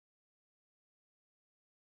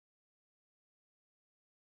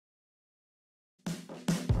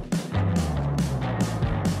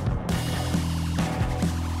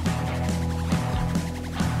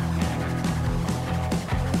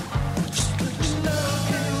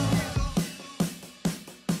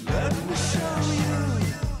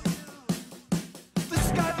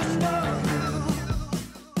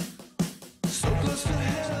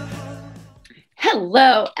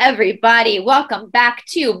Hello, everybody. Welcome back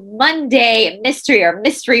to Monday Mystery or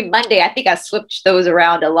Mystery Monday. I think I switched those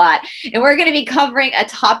around a lot. And we're going to be covering a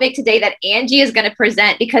topic today that Angie is going to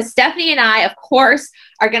present because Stephanie and I, of course,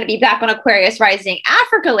 are going to be back on Aquarius Rising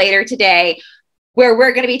Africa later today, where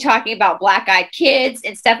we're going to be talking about black-eyed kids,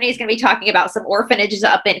 and Stephanie is going to be talking about some orphanages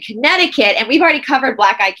up in Connecticut. And we've already covered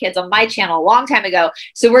black-eyed kids on my channel a long time ago.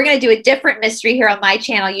 So we're going to do a different mystery here on my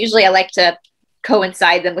channel. Usually I like to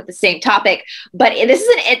coincide them with the same topic, but this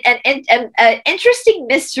is an interesting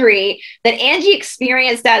mystery that Angie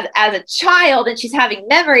experienced as a child, and she's having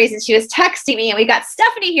memories, and she was texting me, and we got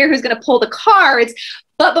Stephanie here who's going to pull the cards.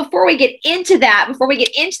 But before we get into that, before we get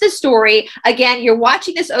into the story, again, you're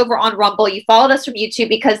watching this over on Rumble. You followed us from YouTube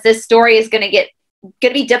because this story is going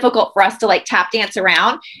to be difficult for us to like tap dance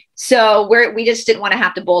around. So we just didn't want to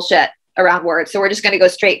have to bullshit around words. So we're just going to go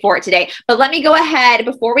straight for it today. But let me go ahead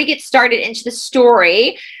before we get started into the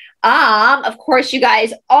story. Of course, you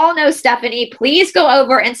guys all know Stephanie. Please go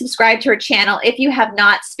over and subscribe to her channel if you have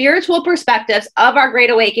not. Spiritual Perspectives of Our Great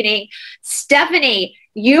Awakening. Stephanie,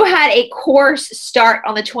 you had a course start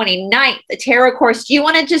on the 29th, a tarot course. Do you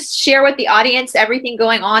want to just share with the audience everything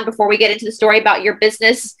going on before we get into the story about your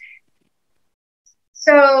business?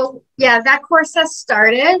 So yeah, that course has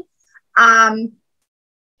started.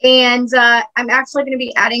 And I'm actually going to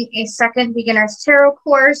be adding a second beginner's tarot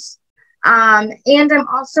course. And I'm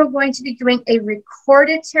also going to be doing a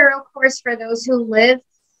recorded tarot course for those who live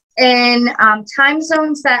in time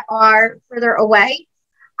zones that are further away.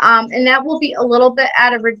 And that will be a little bit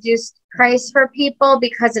at a reduced price for people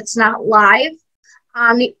because it's not live.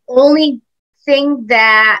 The only thing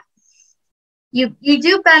that you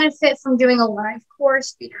do benefit from doing a live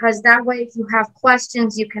course because that way if you have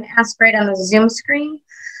questions, you can ask right on the Zoom screen.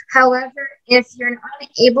 However, if you're not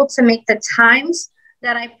able to make the times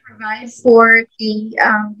that I provide for the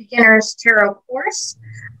beginner's tarot course,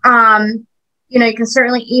 you can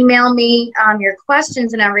certainly email me your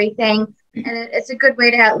questions and everything. And it's a good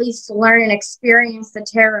way to at least learn and experience the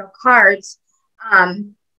tarot cards.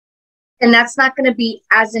 And that's not going to be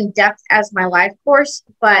as in-depth as my live course,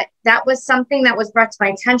 but that was something that was brought to my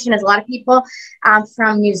attention as a lot of people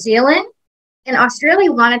from New Zealand and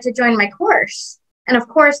Australia wanted to join my course. And of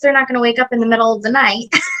course, they're not going to wake up in the middle of the night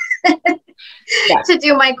to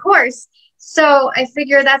do my course. So I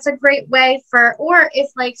figure that's a great way or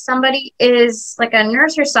if like somebody is like a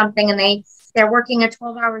nurse or something and they're working a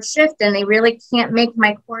 12-hour shift and they really can't make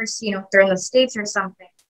my course, if they're in the States or something.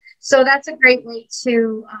 So that's a great way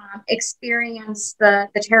to experience the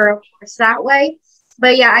tarot course that way.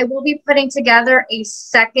 But yeah, I will be putting together a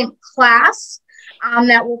second class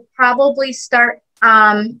that will probably start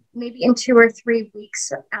maybe in 2 or 3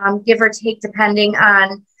 weeks, give or take, depending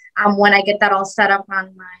on when I get that all set up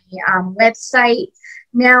on my website.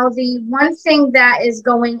 Now, the one thing that is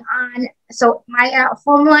going on, so my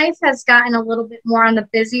home life has gotten a little bit more on the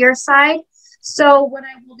busier side. So what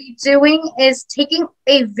I will be doing is taking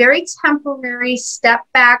a very temporary step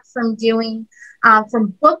back from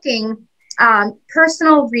booking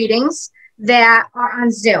personal readings that are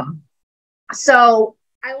on Zoom. So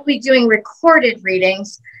I will be doing recorded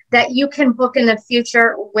readings that you can book in the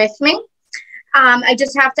future with me. I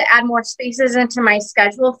just have to add more spaces into my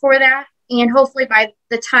schedule for that. And hopefully by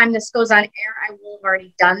the time this goes on air, I will have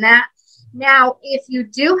already done that. Now, if you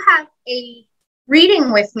do have a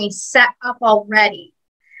reading with me set up already,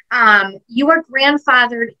 you are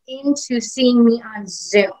grandfathered into seeing me on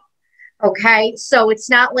Zoom. Okay, so it's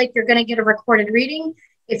not like you're going to get a recorded reading.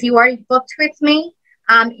 If you already booked with me,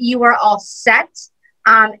 you are all set.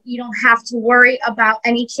 You don't have to worry about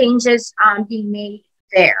any changes being made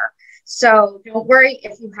there. So don't worry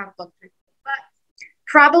if you have booked with me. But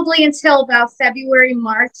probably until about February,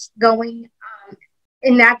 March, going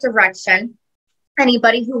in that direction.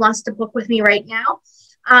 Anybody who wants to book with me right now,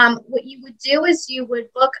 what you would do is you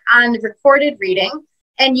would book on the recorded reading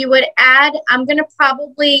and you would add, I'm going to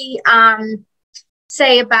probably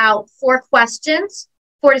say about 4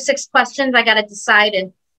 to 6 questions. I got to decide,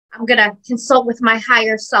 and I'm going to consult with my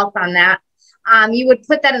higher self on that. You would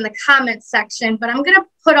put that in the comment section, but I'm going to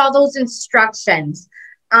put all those instructions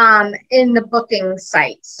in the booking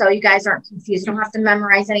site so you guys aren't confused. You don't have to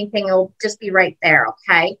memorize anything. It'll just be right there,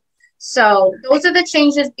 okay? So those are the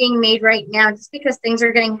changes being made right now. Just because things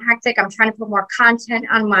are getting hectic, I'm trying to put more content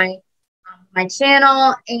on my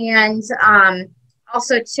channel. And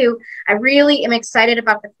also, too, I really am excited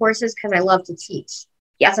about the courses because I love to teach.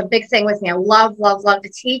 That's a big thing with me. I love, love, love to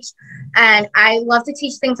teach. And I love to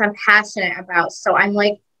teach things I'm passionate about. So I'm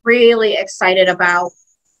like really excited about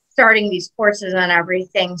starting these courses and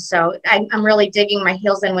everything. So I'm really digging my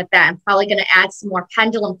heels in with that. I'm probably going to add some more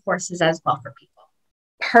pendulum courses as well for people.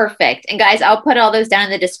 Perfect. And guys, I'll put all those down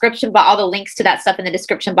in the description, but all the links to that stuff in the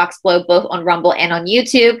description box below, both on Rumble and on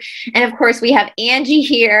YouTube. And of course, we have Angie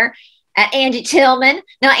here at Angie Tillman.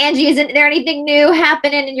 Now, Angie, isn't there anything new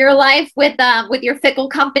happening in your life with your fickle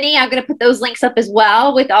company? I'm going to put those links up as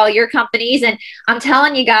well with all your companies. And I'm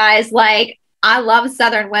telling you guys, like, I love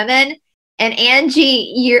Southern women. And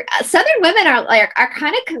Angie, Southern women are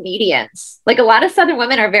kind of comedians. Like, a lot of Southern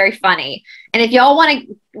women are very funny. And if y'all want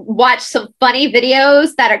to watch some funny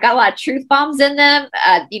videos that got a lot of truth bombs in them,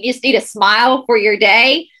 you just need a smile for your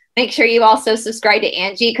day. Make sure you also subscribe to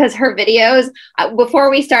Angie, because her videos, before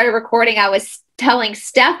we started recording, I was telling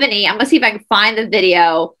Stephanie, I'm going to see if I can find the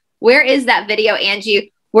video. Where is that video,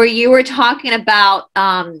 Angie, where you were talking about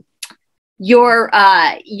your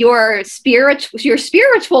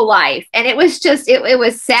spiritual life? And it was just, it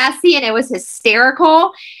was sassy and it was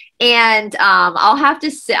hysterical. And I'll have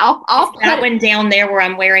to say, I'll put that one down there where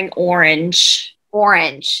I'm wearing orange.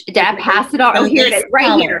 Did I pass it on? Oh, here it is,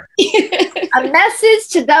 right here. A message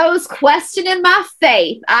to those questioning my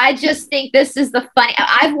faith. I just think this is the funny.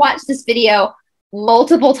 I've watched this video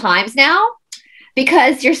multiple times now,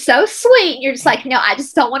 because you're so sweet. You're just like, no, I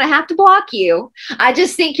just don't want to have to block you. I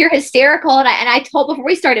just think you're hysterical. And I told before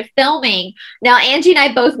we started filming, now Angie and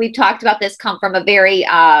I both, we've talked about this, come from a very,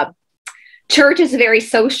 church is a very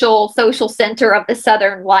social center of the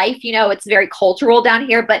Southern life. You know, it's very cultural down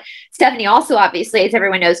here. But Stephanie also, obviously, as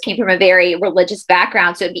everyone knows, came from a very religious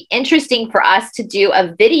background. So it'd be interesting for us to do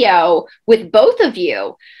a video with both of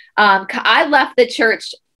you. I left the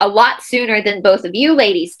church a lot sooner than both of you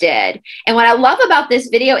ladies did. And what I love about this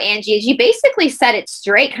video, Angie, is you basically said it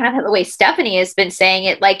straight, kind of the way Stephanie has been saying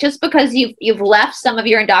it. Like, just because you've left some of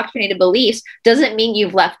your indoctrinated beliefs doesn't mean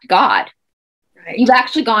you've left God. Right. You've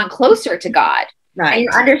actually gone closer to God. Right. And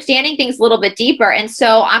you're understanding things a little bit deeper. And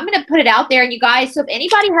so I'm going to put it out there. And you guys, so if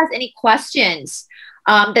anybody has any questions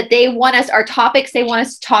that they want us, our topics they want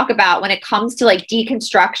us to talk about when it comes to like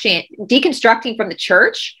deconstructing from the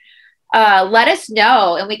church, let us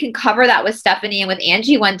know, and we can cover that with Stephanie and with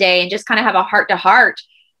Angie one day, and just kind of have a heart-to-heart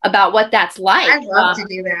about what that's like. I'd love to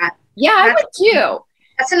do that. Yeah, I would too.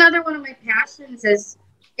 That's another one of my passions, is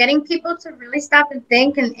getting people to really stop and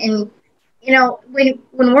think. And you know, when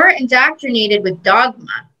we're indoctrinated with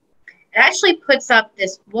dogma, it actually puts up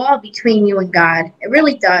this wall between you and God. It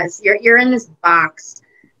really does. You're in this box,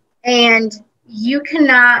 and you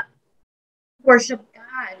cannot worship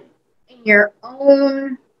God in your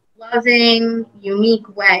own loving,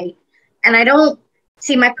 unique way. And I don't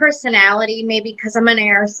see my personality, maybe because I'm an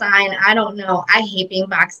air sign, I don't know. I hate being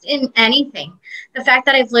boxed in anything. The fact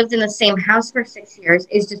that I've lived in the same house for 6 years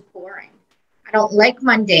is just boring. I don't like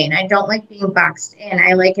mundane. I don't like being boxed in.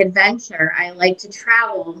 I like adventure. I like to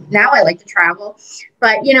travel. Now I like to travel.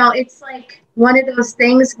 But, you know, it's like one of those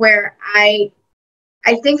things where I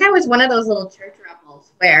think I was one of those little church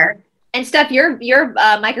rebels where... And Steph, your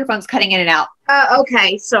microphone's cutting in and out.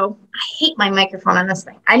 Okay, so I hate my microphone on this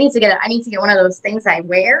thing. I need to get one of those things I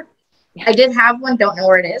wear. Yeah. I did have one. Don't know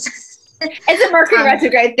where it is. It's a Mercury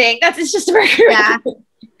retrograde thing. It's just a Mercury. Yeah,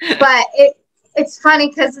 but it's funny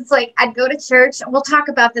because it's like I'd go to church. We'll talk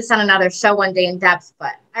about this on another show one day in depth.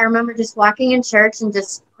 But I remember just walking in church and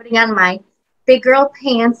just putting on my big girl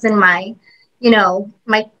pants and my, you know,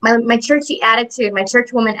 my churchy attitude, my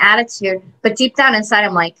church woman attitude. But deep down inside,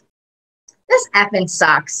 I'm like, this effing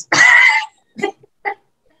sucks.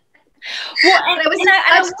 Well, and it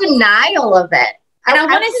was such denial of it. And I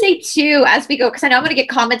want to say too, as we go, because I know I'm going to get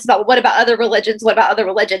comments about what about other religions? What about other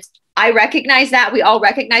religions? I recognize that. We all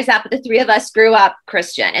recognize that. But the three of us grew up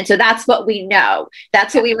Christian. And so that's what we know.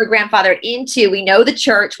 That's what we were grandfathered into. We know the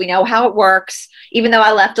church. We know how it works. Even though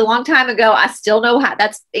I left a long time ago, I still know how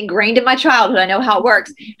that's ingrained in my childhood. I know how it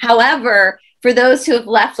works. However, for those who have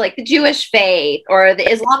left like the Jewish faith or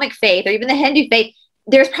the Islamic faith or even the Hindu faith,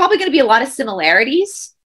 there's probably going to be a lot of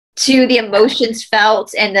similarities to the emotions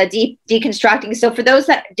felt and the deconstructing. So for those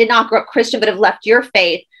that did not grow up Christian but have left your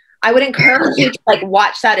faith, I would encourage you to like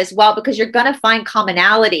watch that as well, because you're going to find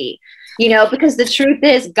commonality, you know, because the truth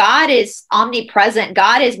is God is omnipresent.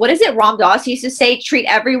 God is, what is it Ram Dass used to say? Treat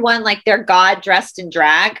everyone like they're God dressed in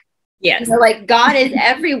drag. Yes. You know, like God is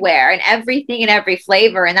everywhere and everything and every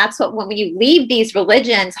flavor. And that's what, when you leave these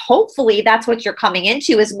religions, hopefully that's what you're coming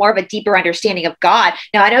into, is more of a deeper understanding of God.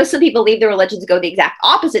 Now, I know some people leave the religions, go the exact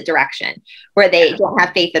opposite direction where they don't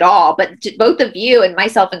have faith at all. But both of you and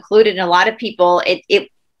myself included, and a lot of people,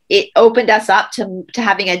 it opened us up to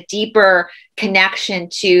having a deeper connection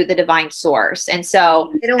to the divine source. And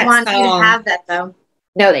so they don't want you to have that though.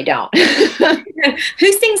 No, they don't.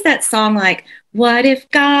 Who sings that song like, what if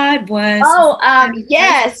God was... Oh,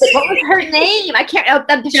 yes. What was her name? I can't...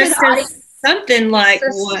 Just something like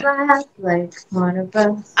what? Like one of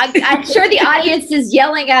us. I'm sure the audience is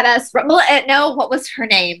yelling at us. No, what was her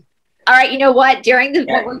name? All right, you know what?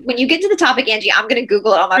 When you get to the topic, Angie, I'm going to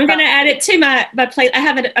Google it on my phone. I'm going to add it to my play. I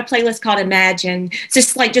have a playlist called Imagine.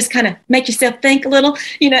 Just kind of make yourself think a little,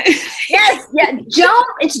 Yes, yeah. Joan,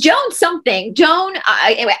 it's Joan something. Joan.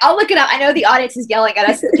 Anyway, I'll look it up. I know the audience is yelling at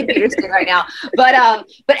us at the computer screen right now, but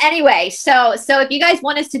anyway. So if you guys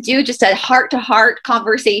want us to do just a heart-to-heart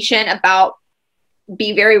conversation about,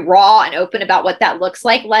 be very raw and open about what that looks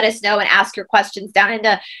like, let us know and ask your questions down in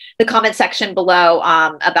the comment section below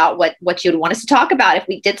about what you would want us to talk about if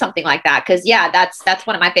we did something like that. Because that's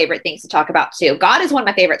one of my favorite things to talk about too. God is one of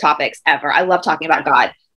my favorite topics ever. I love talking about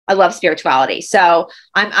God. I love spirituality. So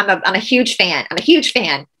I'm a huge fan. I'm a huge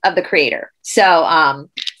fan of the Creator. So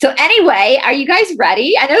anyway, are you guys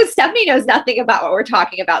ready? I know Stephanie knows nothing about what we're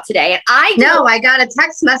talking about today, and I got a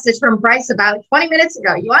text message from Bryce about 20 minutes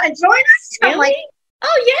ago. You want to join us? Really? I'm like,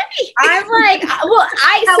 oh yay! I'm like, well,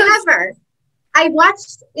 however, I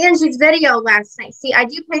watched Angie's video last night. See, I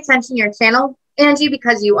do pay attention to your channel, Angie,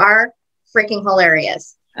 because you are freaking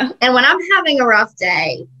hilarious. Oh. And when I'm having a rough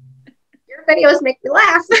day, your videos make me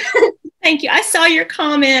laugh. Thank you. I saw your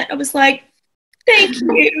comment. I was like, thank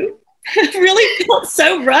you. I really felt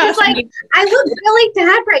so rough. It's like, I look really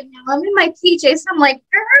bad right now. I'm in my PJs. I'm like,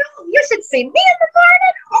 girl, you should see me in the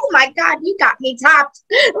garden. Oh my God, you got me topped.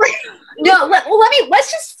 No,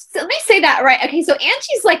 let me say that right. Okay, so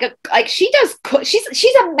Angie's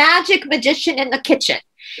she's a magic magician in the kitchen.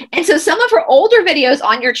 And so some of her older videos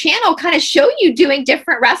on your channel kind of show you doing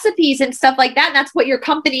different recipes and stuff like that. And that's what your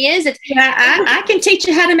company is. I can teach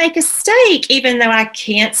you how to make a steak, even though I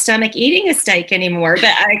can't stomach eating a steak anymore.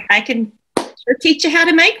 But I can teach you how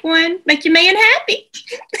to make one, make your man happy.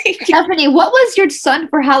 Stephanie, what was your son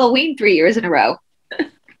for Halloween 3 years in a row? A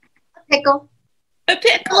pickle. A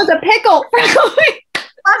pickle. It was a pickle for Halloween.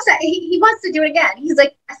 He wants to do it again. He's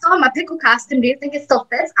like, I saw him a pickle costume. Do you think it still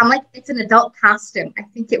fits? I'm like, it's an adult costume. I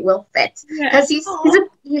think it will fit because he's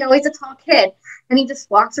a tall kid, and he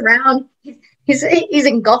just walks around. He's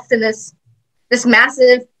engulfed in this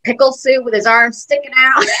massive pickle suit with his arms sticking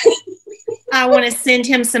out. I want to send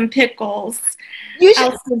him some pickles. You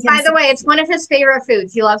should. By the way, it's one of his favorite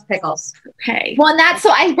foods. He loves pickles. Okay. Well,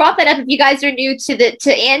 so I brought that up. If you guys are new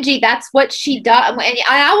to Angie, that's what she does. And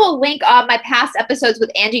I will link my past episodes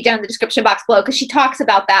with Angie down in the description box below, because she talks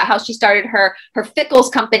about that, how she started her Pickles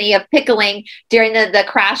company of pickling during the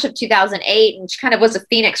crash of 2008, and she kind of was a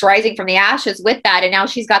phoenix rising from the ashes with that. And now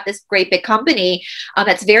she's got this great big company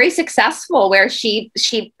that's very successful, where she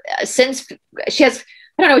has,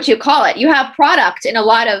 I don't know what you call it. You have product in a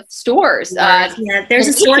lot of stores. Yeah, there's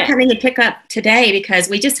a store coming to pick up today because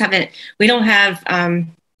we don't have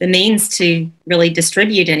the means to really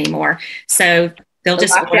distribute anymore. So they'll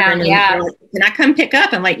just order and like, can I come pick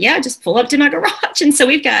up? I'm like, yeah, just pull up to my garage. And so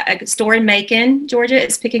we've got a store in Macon, Georgia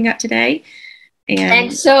is picking up today.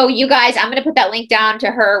 And so you guys, I'm going to put that link down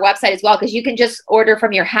to her website as well, because you can just order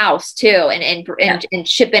from your house too, and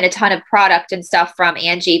ship in a ton of product and stuff from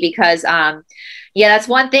Angie, because that's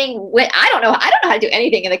one thing. I don't know how to do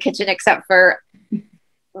anything in the kitchen except for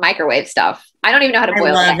microwave stuff. I don't even know how to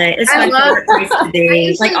boil. I love it. It's my favorite place to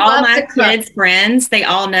be. Like all my kids' friends, they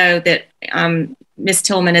all know that Miss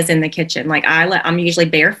Tillman is in the kitchen. Like I'm usually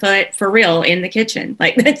barefoot for real in the kitchen,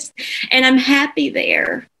 like this, and I'm happy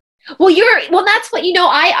there. Well, that's what,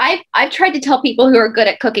 I've tried to tell people who are good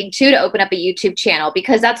at cooking too, to open up a YouTube channel,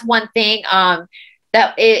 because that's one thing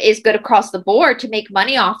that is good across the board to make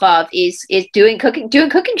money off of is doing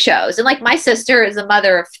cooking shows. And like my sister is a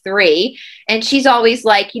mother of 3, and she's always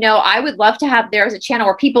like, I would love to have, there's a channel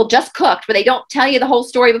where people just cooked, where they don't tell you the whole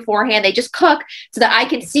story beforehand. They just cook so that I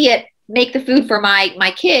can see it, make the food for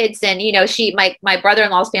my kids. And, my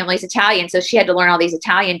brother-in-law's family is Italian, so she had to learn all these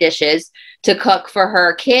Italian dishes to cook for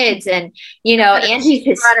her kids. And, Angie's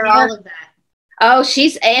hysterical. All of that. Oh,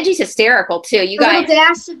 Angie's hysterical too. You guys. Little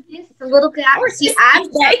dash of this, a little dash. See, I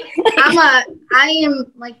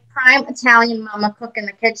am like prime Italian mama cook in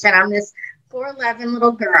the kitchen. I'm this 4'11"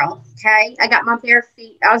 little girl. Okay. I got my bare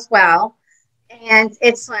feet as well. And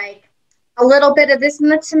it's like a little bit of this in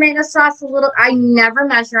the tomato sauce, I never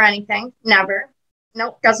measure anything. Never.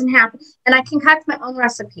 Nope. Doesn't happen. And I concoct my own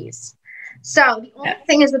recipes. So the only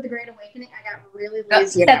thing is, with the Great Awakening, I got really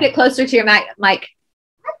lazy. Step it closer to your mic.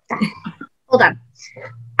 Hold on.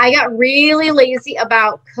 I got really lazy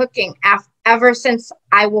about cooking ever since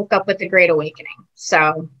I woke up with the Great Awakening.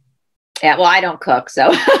 So yeah, well, I don't cook,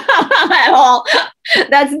 so at all.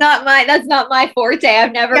 That's not my forte.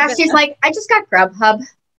 I've never. Yeah, she's like, I just got Grubhub.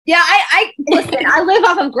 Yeah, I listen, I live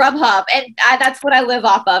off of Grubhub, and that's what I live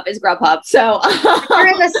off of is Grubhub. So you're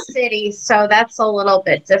in the city, so that's a little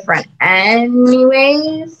bit different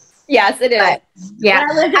anyways. Yes, it is. But, yeah,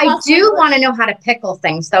 I do want to know how to pickle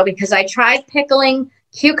things, though, because I tried pickling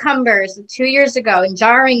cucumbers 2 years ago and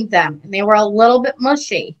jarring them, and they were a little bit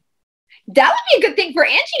mushy. That would be a good thing for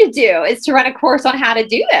Angie to do, is to run a course on how to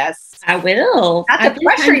do this. I will. Not to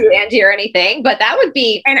pressure you, Angie, or anything, but that would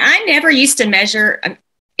be. And I never used to measure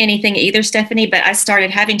anything either, Stephanie, but I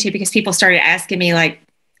started having to because people started asking me, like,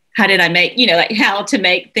 how did I make, like how to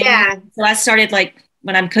make things. Yeah. So I started, like,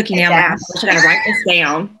 when I'm cooking now, I'm like, should I write this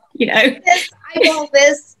down? I know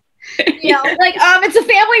this. Like, it's a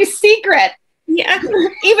family secret. Yeah.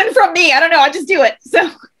 Even from me. I don't know. I just do it. So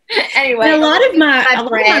anyway. And a lot of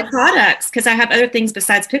my products, because I have other things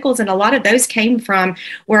besides pickles, and a lot of those came from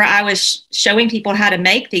where I was showing people how to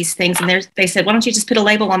make these things. And they said, why don't you just put a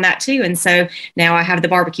label on that too? And so now I have the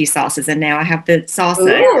barbecue sauces, and now I have the salsa. So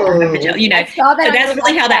that's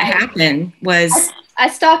really how that happened. I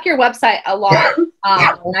stalk your website a lot.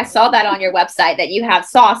 And I saw that on your website that you have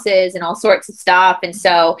sauces and all sorts of stuff. And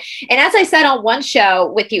as I said on one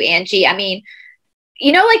show with you, Angie, I mean,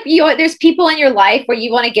 there's people in your life where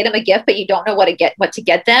you want to get them a gift, but you don't know what to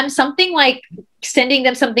get them. Something like sending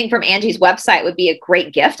them something from Angie's website would be a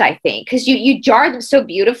great gift, I think, because you jar them so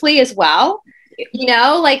beautifully as well,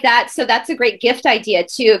 like that. So that's a great gift idea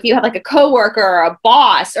too. If you have like a coworker or a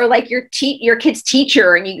boss or like your kid's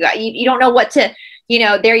teacher, and you don't know what to,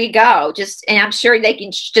 there you go. And I'm sure they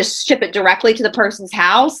can just ship it directly to the person's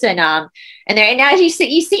house. And as you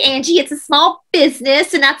see, Angie, it's a small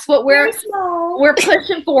business, and that's what we're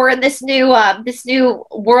pushing for in this new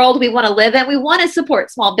world we want to live in. We want to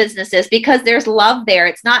support small businesses because there's love there.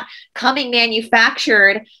 It's not coming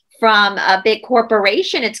manufactured from a big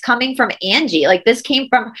corporation. It's coming from Angie. Like, this came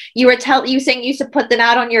from, you saying you used to put them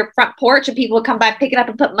out on your front porch and people would come by, pick it up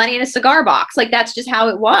and put money in a cigar box. Like, that's just how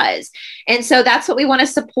it was. And so that's what we want to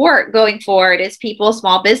support going forward, is people,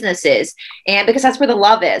 small businesses. And because that's where the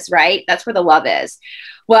love is, right? That's where the love is.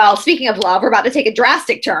 Well, speaking of love, we're about to take a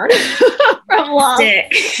drastic turn from love.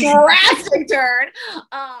 Drastic turn.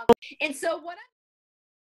 And so what